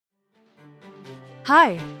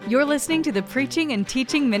Hi, you're listening to the preaching and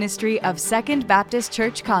teaching ministry of Second Baptist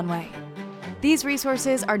Church Conway. These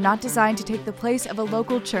resources are not designed to take the place of a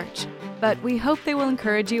local church, but we hope they will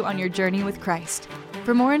encourage you on your journey with Christ.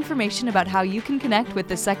 For more information about how you can connect with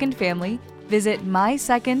the Second family, visit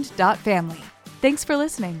mysecond.family. Thanks for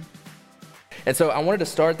listening. And so I wanted to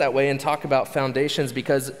start that way and talk about foundations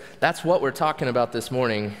because that's what we're talking about this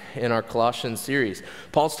morning in our Colossians series.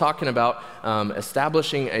 Paul's talking about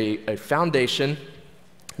establishing a foundation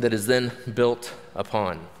that is then built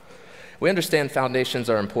upon. We understand foundations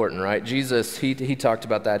are important, right? Jesus, he talked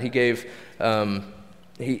about that. He gave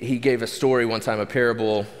a story one time, a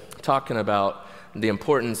parable, talking about the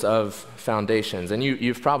importance of foundations. And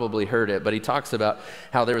you've probably heard it, but he talks about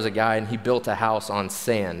how there was a guy and he built a house on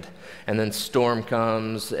sand, and then storm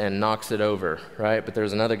comes and knocks it over, right? But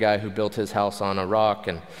there's another guy who built his house on a rock,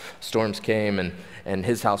 and storms came and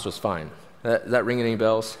his house was fine. That ring any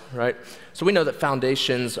bells, right? So we know that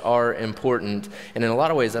foundations are important, and in a lot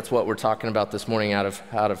of ways that's what we're talking about this morning out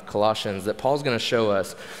of Colossians, that Paul's going to show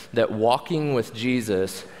us that walking with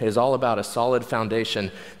Jesus is all about a solid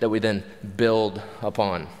foundation that we then build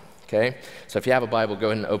upon, okay? So if you have a Bible, go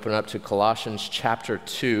ahead and open up to Colossians chapter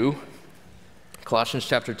 2. Colossians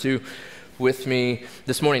chapter 2 with me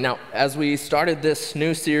this morning. Now, as we started this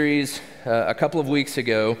new series a couple of weeks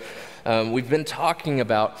ago, we've been talking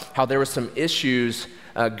about how there were some issues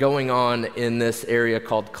going on in this area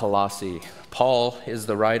called Colossae. Paul is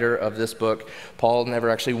the writer of this book. Paul never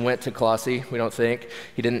actually went to Colossae, we don't think.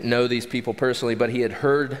 He didn't know these people personally, but he had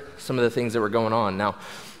heard some of the things that were going on. Now,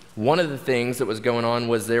 one of the things that was going on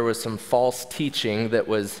was there was some false teaching that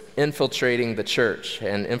was infiltrating the church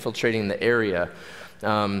and infiltrating the area.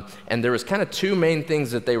 And there was kind of two main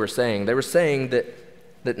things that they were saying. They were saying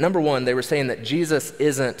that number one, they were saying that Jesus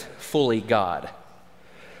isn't fully God.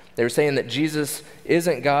 They were saying that Jesus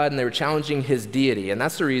isn't God, and they were challenging his deity. And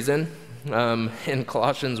that's the reason in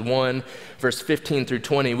Colossians 1, verse 15 through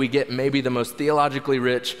 20, we get maybe the most theologically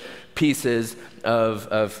rich pieces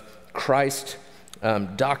of Christ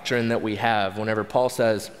doctrine that we have. Whenever Paul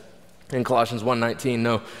says in Colossians 1:19,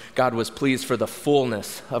 no, God was pleased for the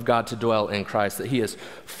fullness of God to dwell in Christ, that he is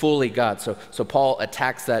fully God. So Paul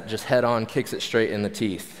attacks that just head on, kicks it straight in the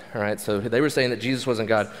teeth. All right, so they were saying that Jesus wasn't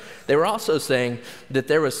God. They were also saying that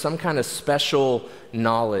there was some kind of special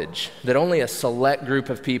knowledge that only a select group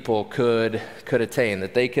of people could attain,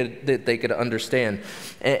 that they could understand.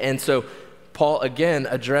 And so Paul again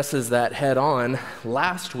addresses that head on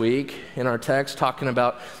last week in our text, talking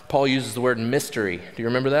about, Paul uses the word mystery. Do you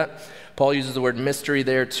remember that? Paul uses the word mystery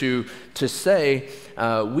there to say,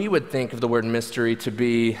 we would think of the word mystery to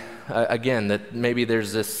be, again, that maybe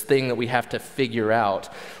there's this thing that we have to figure out,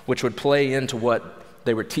 which would play into what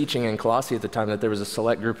they were teaching in Colossae at the time, that there was a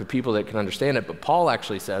select group of people that can understand it. But Paul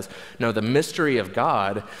actually says, no, the mystery of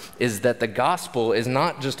God is that the gospel is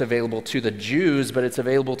not just available to the Jews, but it's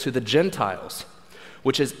available to the Gentiles,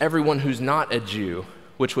 which is everyone who's not a Jew,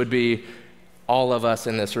 which would be all of us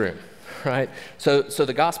in this room, right? So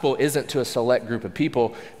the gospel isn't to a select group of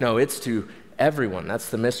people. No, it's to everyone. That's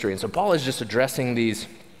the mystery. And so Paul is just addressing these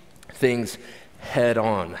things head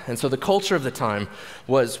on. And so the culture of the time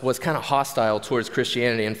was kind of hostile towards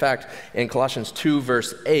Christianity. In fact, in Colossians 2,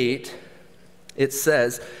 verse 8, it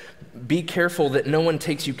says, "Be careful that no one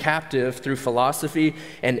takes you captive through philosophy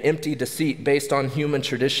and empty deceit based on human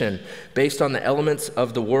tradition, based on the elements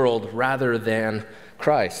of the world rather than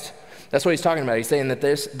Christ." That's what he's talking about. He's saying that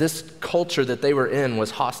this culture that they were in was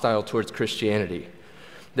hostile towards Christianity,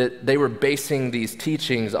 that they were basing these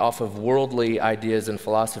teachings off of worldly ideas and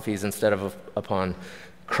philosophies instead of upon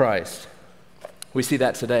Christ. We see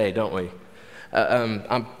that today, don't we?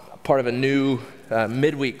 I'm part of a new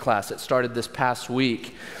midweek class that started this past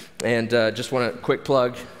week, and just want a quick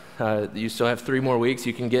plug. You still have 3 more weeks.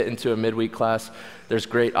 You can get into a midweek class. There's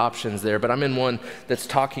great options there, but I'm in one that's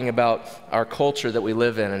talking about our culture that we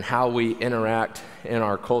live in and how we interact in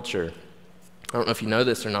our culture. I don't know if you know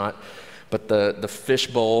this or not, but the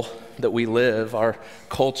fishbowl that we live, our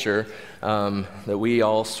culture, that we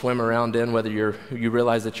all swim around in, whether you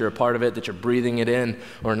realize that you're a part of it, that you're breathing it in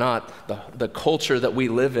or not, the culture that we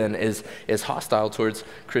live in is hostile towards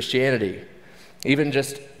Christianity. Even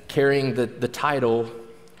just carrying the title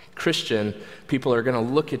Christian, people are going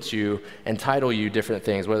to look at you and title you different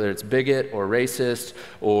things, whether it's bigot or racist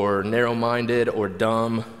or narrow-minded or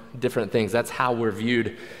dumb, different things. That's how we're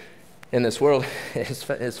viewed in this world. It's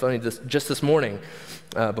funny, just this morning,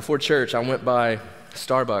 before church, I went by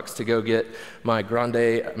Starbucks to go get my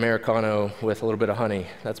grande Americano with a little bit of honey.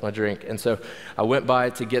 That's my drink. And so I went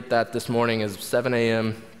by to get that this morning. It was 7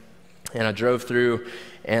 a.m., and I drove through,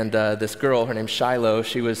 and this girl, her name's Shiloh,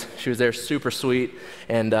 she was there, super sweet,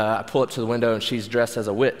 and I pull up to the window, and she's dressed as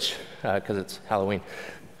a witch, because it's Halloween.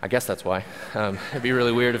 I guess that's why. It'd be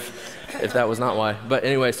really weird if that was not why. But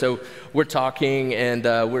anyway, so we're talking, and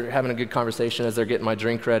we're having a good conversation as they're getting my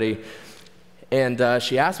drink ready. And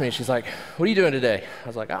she asked me, she's like, "What are you doing today?" I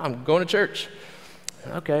was like, "Oh, I'm going to church."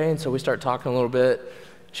 Okay, and so we start talking a little bit.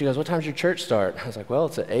 She goes, "What time does your church start?" I was like, "Well,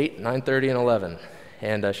 it's at 8, 9:30, and 11.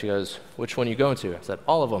 And she goes, "Which one are you going to?" I said,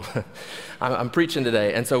 "All of them." I'm preaching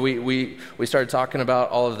today. And so we started talking about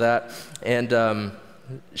all of that. And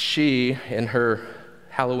she, in her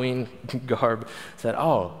Halloween garb, said,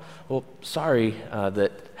 "Oh, well, sorry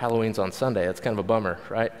that Halloween's on Sunday. That's kind of a bummer,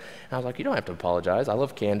 right?" And I was like, "You don't have to apologize. I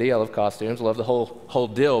love candy. I love costumes. I love the whole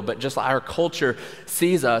deal. But just our culture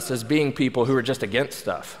sees us as being people who are just against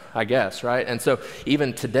stuff, I guess, right?" And so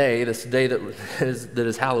even today, this day that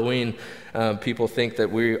is Halloween, people think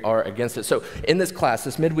that we are against it. So in this class,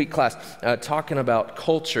 this midweek class, talking about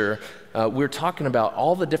culture, we're talking about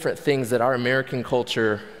all the different things that our American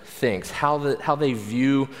culture thinks, how they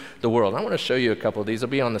view the world. I want to show you a couple of these. They'll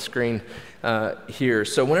be on the screen here.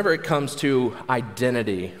 So whenever it comes to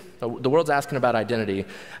identity, the world's asking about identity.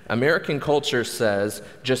 American culture says,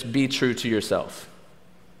 just be true to yourself.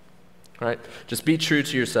 Right? Just be true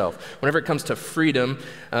to yourself. Whenever it comes to freedom,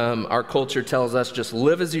 our culture tells us just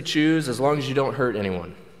live as you choose as long as you don't hurt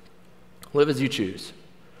anyone. Live as you choose.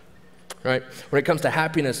 Right? When it comes to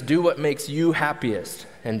happiness, do what makes you happiest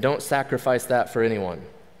and don't sacrifice that for anyone.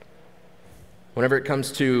 Whenever it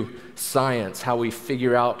comes to science, how we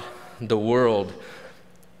figure out the world,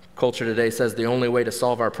 culture today says the only way to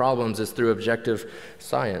solve our problems is through objective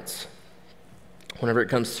science. Whenever it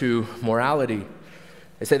comes to morality,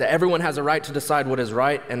 they say that everyone has a right to decide what is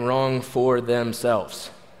right and wrong for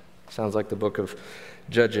themselves. Sounds like the book of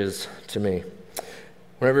Judges to me.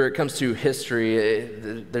 Whenever it comes to history,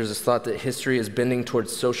 there's this thought that history is bending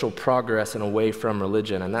towards social progress and away from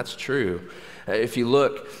religion, and that's true. If you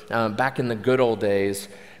look back in the good old days,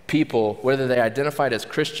 people, whether they identified as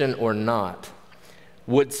Christian or not,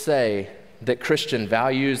 would say that Christian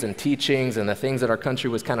values and teachings and the things that our country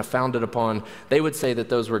was kind of founded upon, they would say that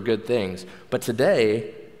those were good things. But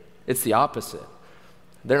today, it's the opposite.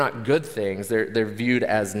 They're not good things. They're viewed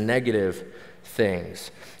as negative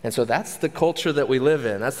things. And so that's the culture that we live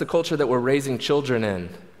in. That's the culture that we're raising children in.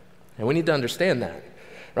 And we need to understand that,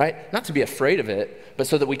 right? Not to be afraid of it, but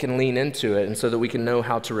so that we can lean into it and so that we can know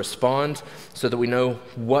how to respond, so that we know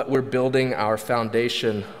what we're building our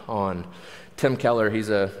foundation on. Tim Keller, he's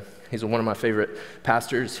one of my favorite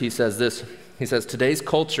pastors. He says this. He says, "Today's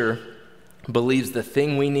culture believes the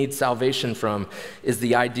thing we need salvation from is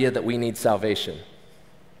the idea that we need salvation."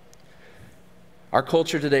 Our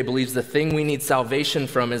culture today believes the thing we need salvation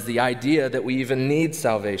from is the idea that we even need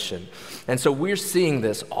salvation. And so we're seeing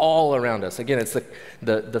this all around us. Again, it's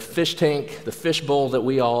the fish tank, the fish bowl that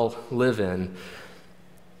we all live in.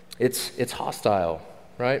 It's hostile,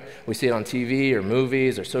 right? We see it on TV or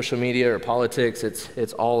movies or social media or politics.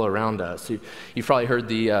 It's all around us. You've probably heard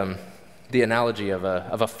the analogy of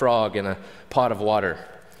a frog in a pot of water,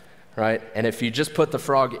 right? And if you just put the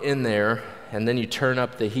frog in there and then you turn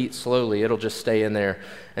up the heat slowly, it'll just stay in there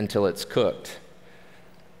until it's cooked.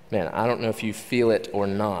 Man, I don't know if you feel it or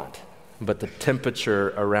not, but the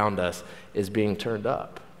temperature around us is being turned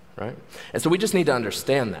up, right? And so we just need to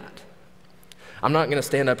understand that. I'm not going to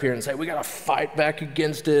stand up here and say, we got to fight back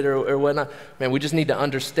against it or whatnot. Man, we just need to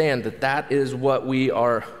understand that that is what we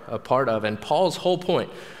are a part of. And Paul's whole point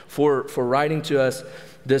for writing to us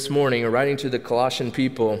this morning, or writing to the Colossian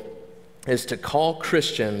people, is to call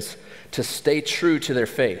Christians to stay true to their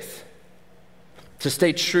faith, to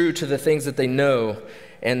stay true to the things that they know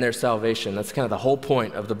and their salvation. That's kind of the whole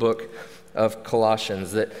point of the book of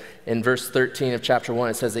Colossians, that in verse 13 of chapter 1,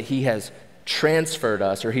 it says that he has transferred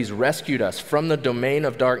us, or he's rescued us from the domain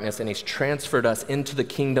of darkness, and he's transferred us into the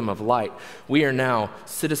kingdom of light. We are now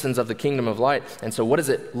citizens of the kingdom of light, and so what does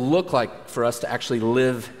it look like for us to actually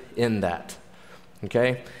live in that?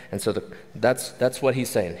 Okay? And so that's what he's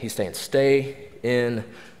saying. He's saying, stay in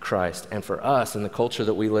Christ. And for us, in the culture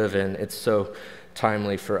that we live in, it's so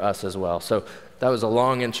timely for us as well. So that was a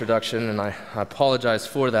long introduction, and I apologize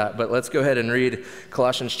for that, but let's go ahead and read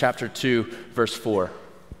Colossians chapter 2, verse 4.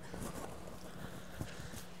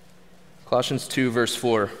 Colossians 2, verse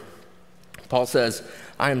 4. Paul says,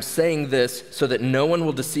 "I am saying this so that no one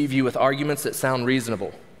will deceive you with arguments that sound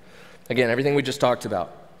reasonable." Again, everything we just talked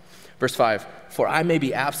about. Verse 5, "For I may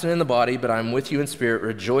be absent in the body, but I am with you in spirit,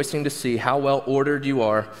 rejoicing to see how well ordered you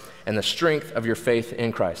are and the strength of your faith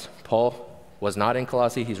in Christ." Paul was not in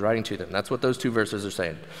Colossae, he's writing to them. That's what those two verses are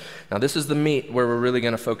saying. Now this is the meat where we're really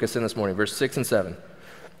going to focus in this morning, verse 6 and 7.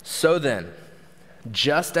 So then,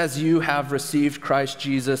 just as you have received Christ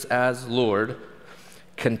Jesus as Lord,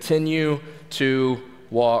 continue to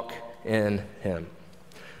walk in him,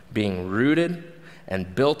 being rooted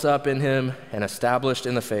and built up in him and established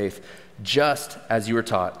in the faith, just as you were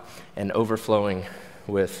taught, and overflowing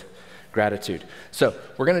with gratitude. So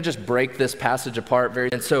we're going to just break this passage apart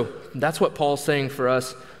and so that's what Paul's saying for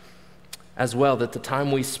us as well, that the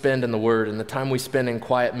time we spend in the Word and the time we spend in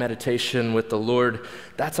quiet meditation with the Lord,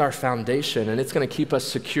 that's our foundation, and it's going to keep us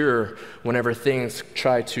secure whenever things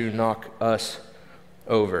try to knock us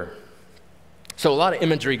over. So a lot of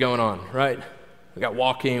imagery going on, right? We got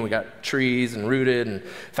walking, we got trees and rooted and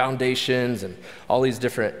foundations and all these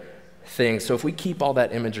different things. So if we keep all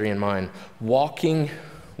that imagery in mind, walking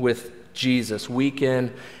with Jesus week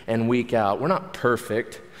in and week out, we're not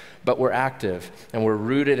perfect, but we're active and we're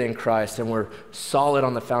rooted in Christ and we're solid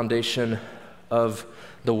on the foundation of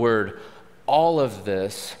the Word. All of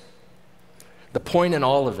this, the point in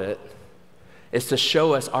all of it, is to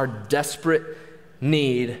show us our desperate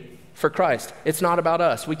need for Christ. It's not about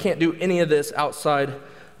us. We can't do any of this outside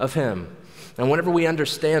of him. And whenever we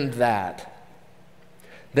understand that,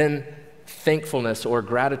 then thankfulness or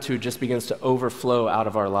gratitude just begins to overflow out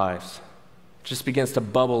of our lives. Just begins to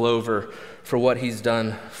bubble over for what he's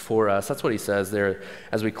done for us. That's what he says there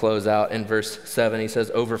as we close out in verse 7. He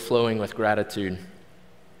says, overflowing with gratitude.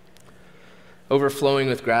 Overflowing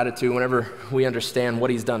with gratitude. Whenever we understand what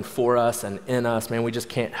he's done for us and in us, man, we just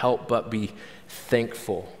can't help but be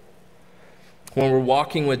thankful. When we're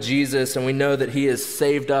walking with Jesus and we know that he has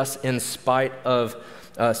saved us in spite of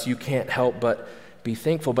us, you can't help but be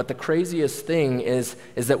thankful. But the craziest thing is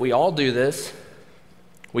that we all do this.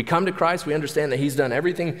 We come to Christ, we understand that he's done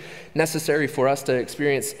everything necessary for us to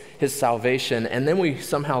experience his salvation, and then we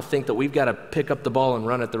somehow think that we've got to pick up the ball and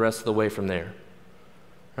run it the rest of the way from there,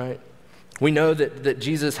 right? We know that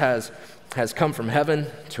Jesus has come from heaven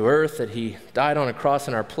to earth, that he died on a cross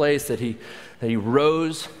in our place, that he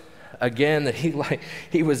rose again, that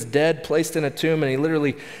he was dead, placed in a tomb, and he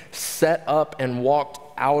literally set up and walked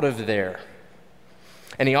out of there.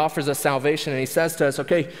 And he offers us salvation, and he says to us,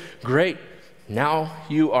 okay, great. Now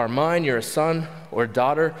you are mine, you're a son or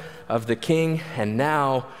daughter of the King, and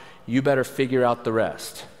now you better figure out the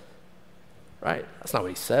rest. Right? That's not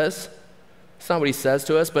what he says. It's not what he says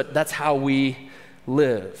to us, but that's how we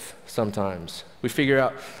live sometimes. We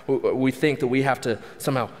think that we have to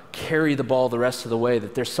somehow carry the ball the rest of the way,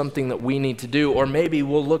 that there's something that we need to do, or maybe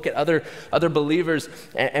we'll look at other believers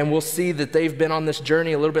and we'll see that they've been on this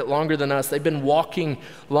journey a little bit longer than us. They've been walking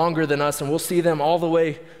longer than us, and we'll see them all the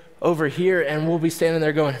way over here, and we'll be standing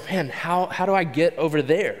there going, man, how do I get over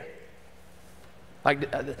there?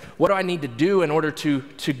 Like, what do I need to do in order to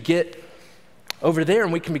get over there?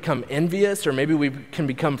 And we can become envious, or maybe we can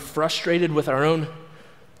become frustrated with our own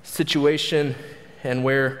situation and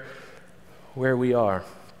where we are.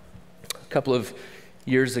 A couple of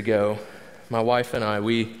years ago, my wife and I,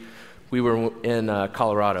 we were in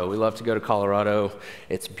Colorado. We love to go to Colorado.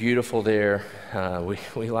 It's beautiful there.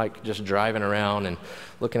 We like just driving around and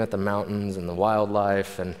looking at the mountains and the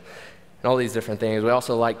wildlife and all these different things. We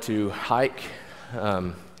also like to hike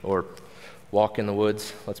or walk in the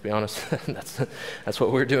woods, let's be honest. That's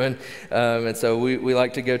what we're doing. And so we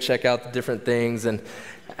like to go check out the different things. And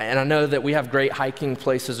I know that we have great hiking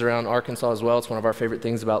places around Arkansas as well. It's one of our favorite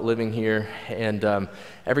things about living here. And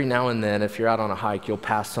every now and then, if you're out on a hike, you'll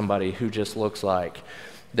pass somebody who just looks like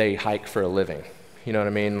they hike for a living. You know what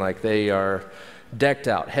I mean? Like they are decked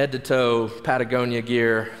out, head to toe, Patagonia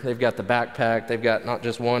gear. They've got the backpack. They've got not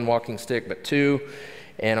just one walking stick, but two.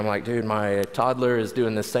 And I'm like, dude, my toddler is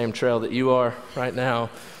doing the same trail that you are right now.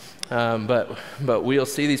 But we'll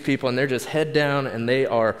see these people, and they're just head down, and they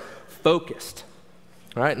are focused,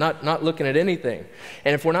 right? Not looking at anything.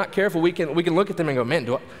 And if we're not careful, we can look at them and go, man,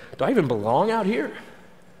 do I even belong out here?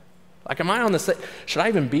 Like, am I on should I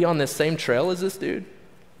even be on this same trail as this dude?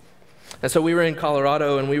 And so we were in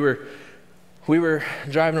Colorado, and we were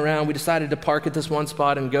driving around. We decided to park at this one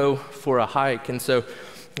spot and go for a hike. And so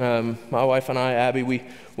my wife and I, Abby,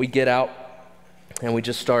 we get out and we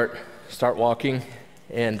just start walking,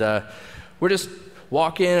 and we're just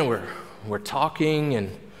walking and we're talking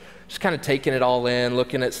and just kind of taking it all in,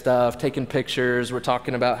 looking at stuff, taking pictures. We're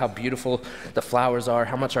talking about how beautiful the flowers are,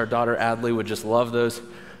 how much our daughter Adley would just love those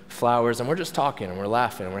flowers, and we're just talking and we're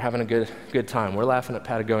laughing and we're having a good time. We're laughing at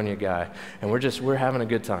Patagonia guy, and we're having a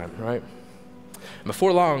good time, right? And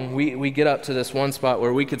before long, we get up to this one spot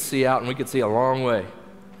where we could see out and we could see a long way.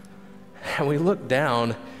 And we looked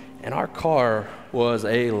down, and our car was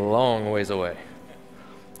a long ways away.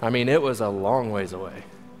 I mean, it was a long ways away.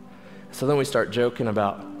 So then we start joking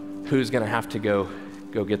about who's going to have to go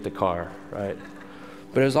go get the car, right?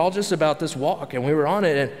 But it was all just about this walk, and we were on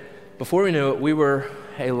it, and before we knew it, we were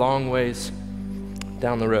a long ways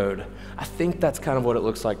down the road. I think that's kind of what it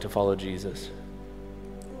looks like to follow Jesus.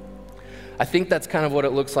 I think that's kind of what it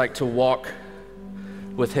looks like to walk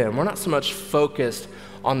with him. We're not so much focused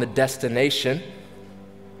on the destination.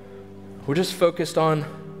 We're just focused on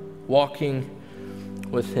walking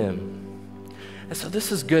with him. And so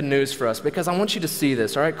this is good news for us because I want you to see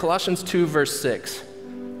this, all right? Colossians 2, verse 6.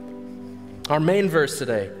 Our main verse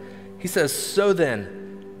today. He says, "So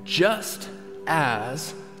then, just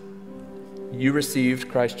as you received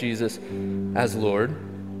Christ Jesus as Lord,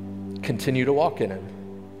 continue to walk in him."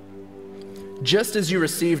 Just as you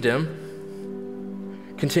received him,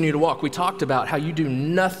 continue to walk. We talked about how you do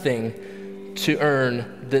nothing to earn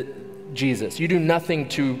Jesus. You do nothing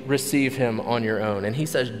to receive him on your own. And he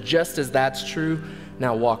says, just as that's true,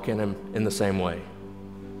 now walk in him in the same way.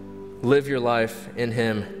 Live your life in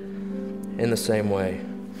him in the same way.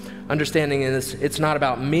 Understanding this, it's not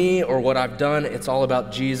about me or what I've done, it's all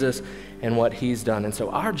about Jesus and what he's done. And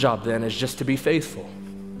so our job then is just to be faithful.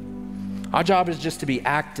 Our job is just to be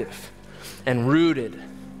active and rooted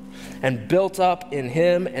and built up in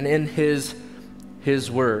him and in his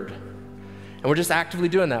word. And we're just actively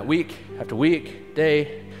doing that week after week,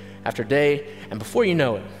 day after day. And before you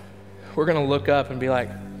know it, we're going to look up and be like,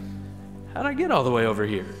 how'd I get all the way over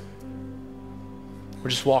here? We're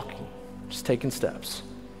just walking, just taking steps.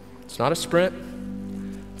 It's not a sprint.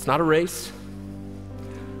 It's not a race.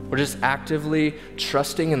 We're just actively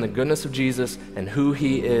trusting in the goodness of Jesus and who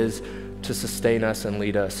he is to sustain us and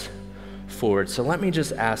lead us forward. So let me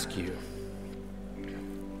just ask you,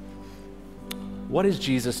 what is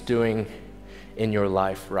Jesus doing in your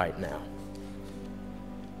life right now?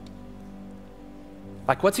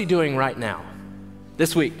 Like, what's he doing right now,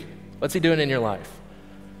 this week? What's he doing in your life?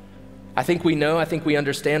 I think we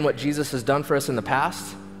understand what Jesus has done for us in the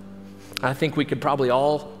past. I think we could probably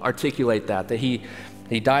all articulate that he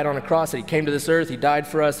died on a cross, that he came to this earth, he died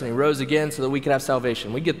for us, and he rose again so that we could have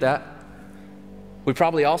salvation. We get that. We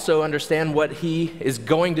probably also understand what he is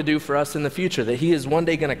going to do for us in the future, that he is one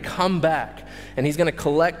day going to come back and he's going to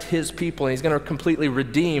collect his people and he's going to completely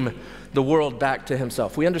redeem the world back to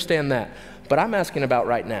himself. We understand that. But I'm asking about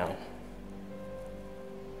right now.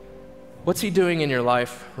 What's he doing in your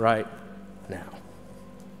life right now?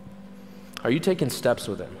 Are you taking steps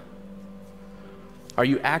with him? Are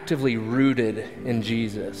you actively rooted in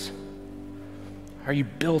Jesus? Are you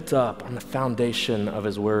built up on the foundation of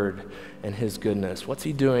his word and his goodness? What's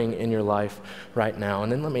he doing in your life right now?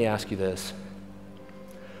 And then let me ask you this.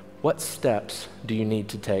 What steps do you need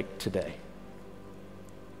to take today?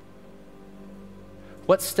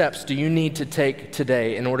 What steps do you need to take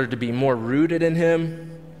today in order to be more rooted in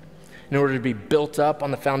him, in order to be built up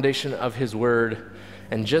on the foundation of his word,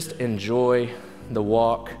 and just enjoy the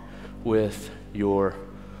walk with your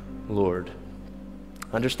Lord?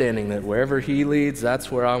 Understanding that wherever he leads,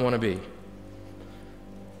 that's where I want to be.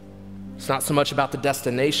 It's not so much about the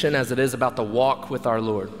destination as it is about the walk with our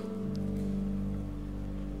Lord.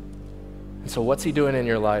 And so what's he doing in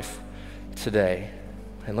your life today?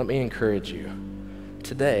 And let me encourage you.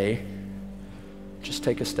 Today, just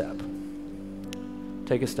take a step.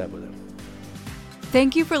 Take a step with him.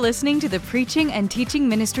 Thank you for listening to the preaching and teaching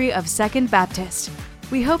ministry of Second Baptist.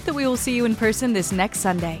 We hope that we will see you in person this next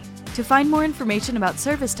Sunday. To find more information about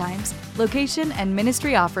service times, location, and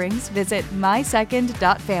ministry offerings, visit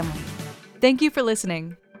mysecond.family. Thank you for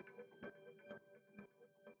listening.